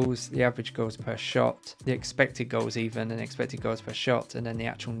average goals per shot, the expected goals even, and expected goals per shot, and then the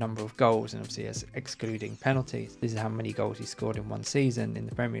actual number of goals, and obviously as excluding penalties. This is how many goals he scored in one season in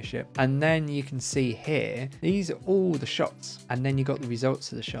the Premiership. And then you can see here, these are all the shots, and then you got the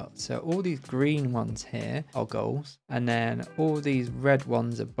results of the shots. So all these green ones here are goals, and then all these red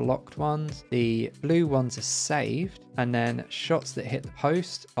ones are blocked ones. The blue ones are saved, And then shots that hit the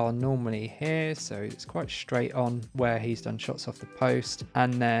post are normally here, so it's quite straight on where he's done shots off the post.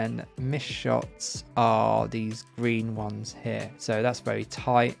 And then missed shots are these green ones here, so that's very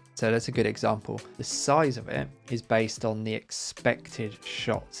tight. So that's a good example. The size of it is based on the expected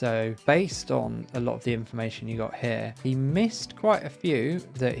shot. So based on a lot of the information you got here, he missed quite a few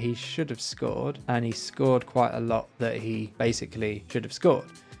that he should have scored, and he scored quite a lot that he basically should have scored.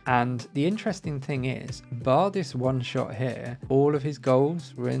 And the interesting thing is, bar this one shot here, all of his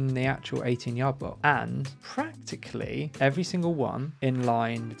goals were in the actual 18-yard box, and practically every single one in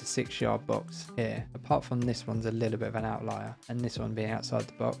line with the 6-yard box here, apart from this one's a little bit of an outlier, and this one being outside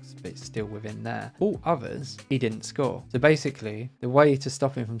the box, but it's still within there. All others, he didn't score. So basically, the way to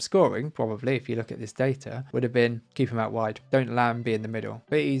stop him from scoring, probably, if you look at this data, would have been keep him out wide, don't allow him to be in the middle.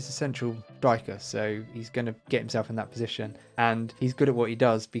 But he's a central striker, so he's going to get himself in that position, and he's good at what he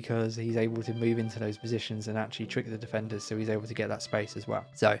does because he's able to move into those positions and actually trick the defenders, so he's able to get that space as well.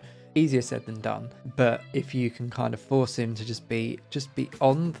 So easier said than done, but if you can kind of force him to just be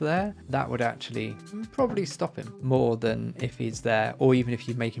on there, that would actually probably stop him more than if he's there, or even if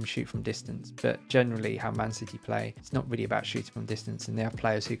you make him shoot from distance. But generally how Man City play, it's not really about shooting from distance, and they have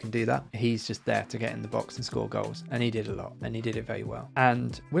players who can do that. He's just there to get in the box and score goals, and he did a lot, and he did it very well.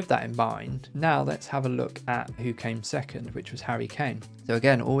 And with that in mind, now let's have a look at who came second, which was Harry Kane. So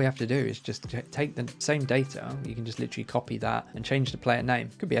again, all we have to do is just take the same data, you can just literally copy that and change the player name.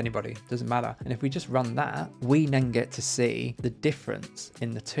 Could be anybody, doesn't matter. And if we just run that, we then get to see the difference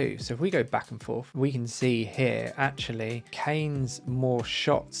in the two. So if we go back and forth, we can see here, actually, Kane's more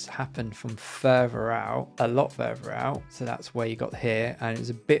shots happened from further out, a lot further out. So that's where you got here, and it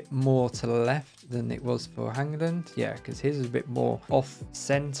was a bit more to the left than it was for Haaland. Yeah, because his is a bit more off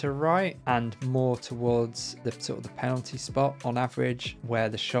centre right and more towards the sort of the penalty spot on average, where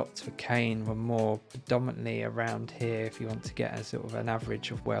the shots for Kane were more predominantly around here if you want to get a sort of an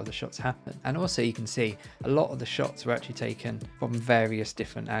average of where the shots happen. And also you can see a lot of the shots were actually taken from various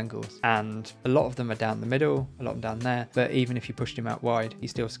different angles, and a lot of them are down the middle, a lot of them down there, but even if you pushed him out wide, he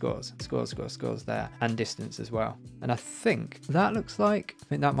still scores there, and distance as well. And I think that looks like, I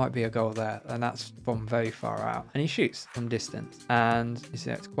think that might be a goal there, and that's from very far out, and he shoots from distance. And you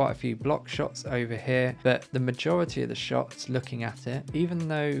see it's quite a few block shots over here, but the majority of the shots, looking at it, even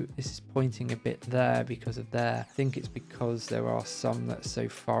though this is pointing a bit there because of there, I think it's because there are some that are so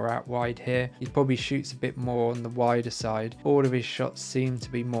far out wide here. He probably shoots a bit more on the wider side. All of his shots seem to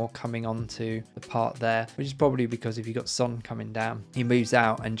be more coming onto the part there, which is probably because if you got Son coming down, he moves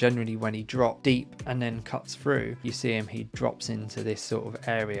out, and generally when he drops deep and then cuts through, you see him, he drops into this sort of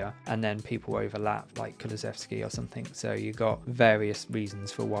area, and then people overlap like Kulusevski or something. So you got various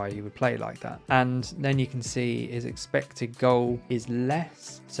reasons for why you would play like that. And then you can see his expected goal is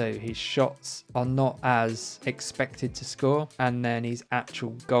less, so his shots are not as expected to score, and then his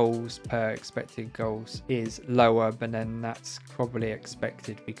actual goals per expected goals is lower, but then that's probably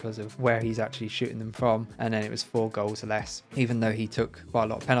expected because of where he's actually shooting them from. And then it was 4 goals less, even though he took quite a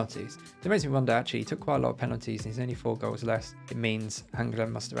lot of penalties. It makes me wonder, actually, he took quite a lot of penalties and he's only 4 goals less. It means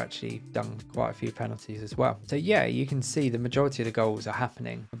Haaland must have actually done quite a few penalties as well. So yeah, you can see the majority of the goals are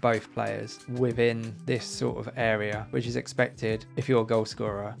happening for both players within this sort of area, which is expected if you're a goal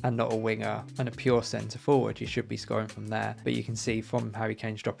scorer and not a winger and a pure centre forward. You should be scoring from there, but you can see from Harry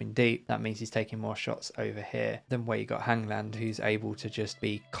Kane's dropping deep, that means he's taking more shots over here than where you got Haaland, who's able to just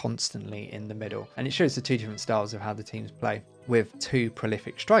be constantly in the middle. And it shows the two different styles of how the teams play with 2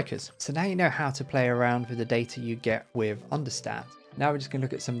 prolific strikers. So now you know how to play around with the data you get with Understat. Now we're just going to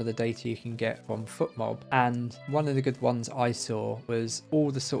look at some of the data you can get from FootMob, and one of the good ones I saw was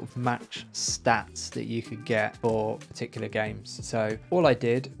all the sort of match stats that you could get for particular games. So all I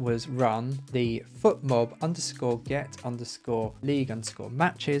did was run the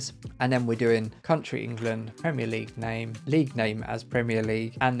FootMob_get_league_matches, and then we're doing country England, Premier League name as Premier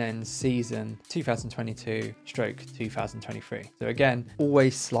League, and then season 2022/2023. So again,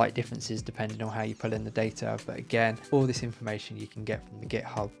 always slight differences depending on how you pull in the data, but again, all this information you can get from the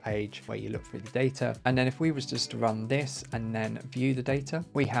GitHub page where you look through the data. And then if we was just to run this and then view the data,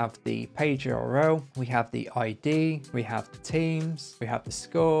 we have the page URL, we have the ID, we have the teams, we have the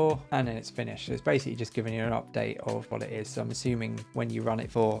score, and then it's finished. So it's basically just giving you an update of what it is. So I'm assuming when you run it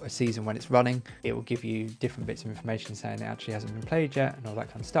for a season, when it's running, it will give you different bits of information saying it actually hasn't been played yet and all that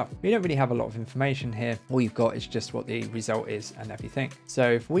kind of stuff. We don't really have a lot of information here. All you've got is just what the result is and everything.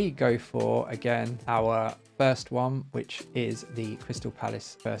 So if we go for, again, our first one, which is the Crystal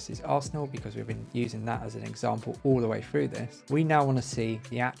Palace versus Arsenal, because we've been using that as an example all the way through this. We now want to see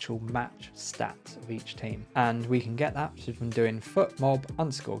the actual match stats of each team, and we can get that just from doing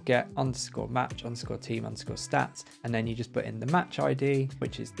footmob_get_match_team_stats, and then you just put in the match ID,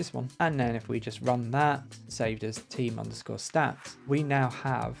 which is this one, and then if we just run that saved as team_stats, we now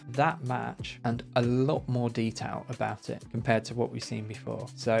have that match and a lot more detail about it compared to what we've seen before.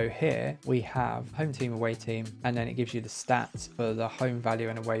 So here we have home team, away team, and then it gives you the stats for the home value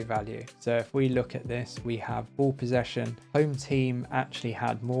and away value. So if we look at this, we have ball possession. Home team actually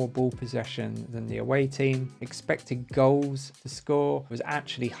had more ball possession than the away team. Expected goals to score was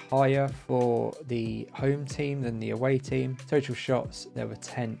actually higher for the home team than the away team. Total shots, there were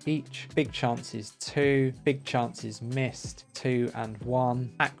 10 each. Big chances 2, big chances missed 2 and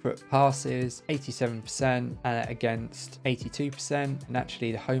 1. Accurate passes 87% against 82%, and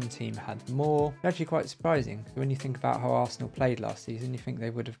actually the home team had more. Actually quite surprising when you think about how Arsenal played last season. You think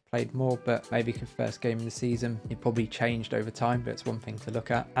they would have played more, but maybe because first game of the season it probably changed over time, but it's one thing to look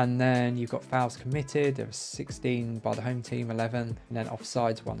at. And then you've got fouls committed. There was 16 by the home team, 11, and then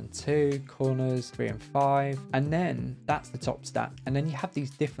offsides 1 and 2, corners 3 and 5, and then that's the top stat. And then you have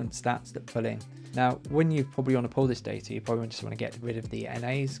these different stats that pull in. Now, when you probably want to pull this data, you probably just want to get rid of the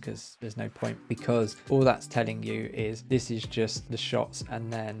NAs, because there's no point, because all that's telling you is this is just the shots,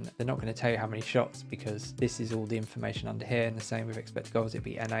 and then they're not going to tell you how many shots, because this is all the information under here. And the same with expected goals, it'd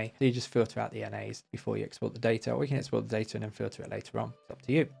be NA. So you just filter out the NAs before you export the data, or you can export the data and then filter it later on. It's up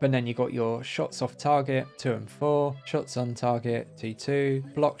to you. But then you got your shots off target 2 and 4, shots on target 2,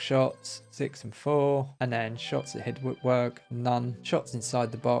 block shots 6 and 4, and then shots that hit woodwork none, shots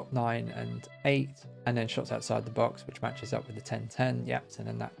inside the box 9 and 8, and then shots outside the box, which matches up with the 10-10. Yep, and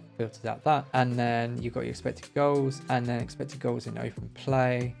then that filters out that. And then you've got your expected goals, and then expected goals in open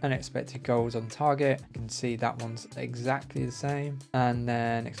play, and expected goals on target. You can see that one's exactly the same. And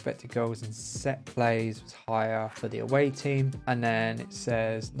then expected goals in set plays was higher for the away team. And then it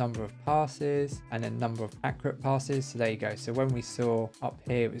says number of passes, and then number of accurate passes. So there you go. So when we saw up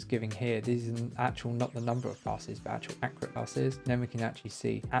here, it was giving here, this is actual, not the number of passes, but actual accurate passes. And then we can actually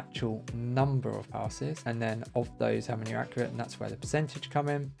see actual number of passes, and then of those, how many are accurate, and that's where the percentage come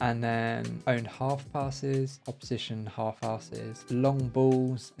in. And then own half passes, opposition half passes, long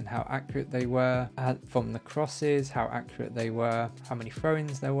balls and how accurate they were, from the crosses, how accurate they were, how many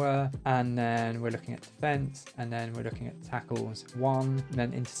throw-ins there were, and then we're looking at defense, and then we're looking at tackles 1, and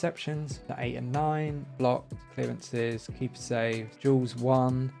then interceptions, the 8 and 9, blocked, clearances, keeper saves, duels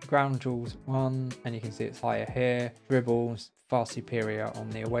 1, ground duels 1, and you can see it's higher here, dribbles far superior on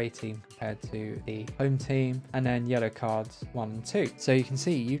the away team compared to the home team, and then yellow cards 1 and 2. So you can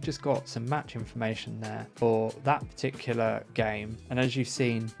see you've just got some match information there for that particular game. And as you've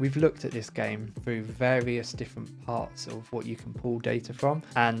seen, we've looked at this game through various different parts of what you can pull data from,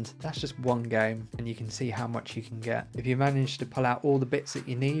 and that's just one game, and you can see how much you can get. If you manage to pull out all the bits that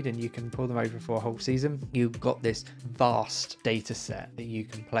you need and you can pull them over for a whole season, you've got this vast data set that you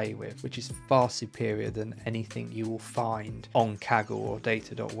can play with, which is far superior than anything you will find on Kaggle or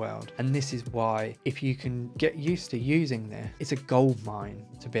data.world. And this is why, if you can get used to using this, it's a gold mine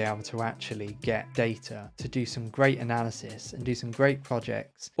to be able to actually get data to do some great analysis and do some great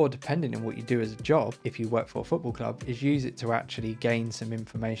projects, or depending on what you do as a job, if you work for a football club, is use it to actually gain some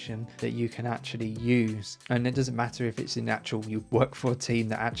information that you can actually use. And it doesn't matter if it's in actual, you work for a team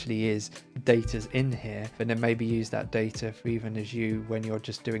that actually is data's in here, but then maybe use that data for even as you, when you're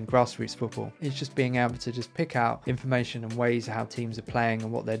just doing grassroots football. It's just being able to just pick out information and ways how teams are playing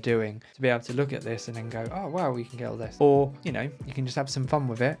and what they're doing, to be able to look at this and then go, oh wow, we can get all this. Or, you know, you can just have some fun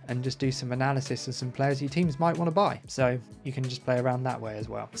with it and just do some analysis of some players your teams might want to buy. So you can just play around that way as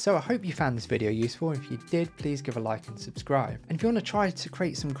well. So I hope you found this video useful. If you did, please give a like and subscribe. And if you want to try to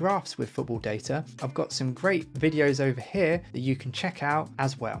create some graphs with football data, I've got some great videos over here that you can check out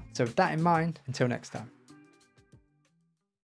as well. So with that in mind, until next time.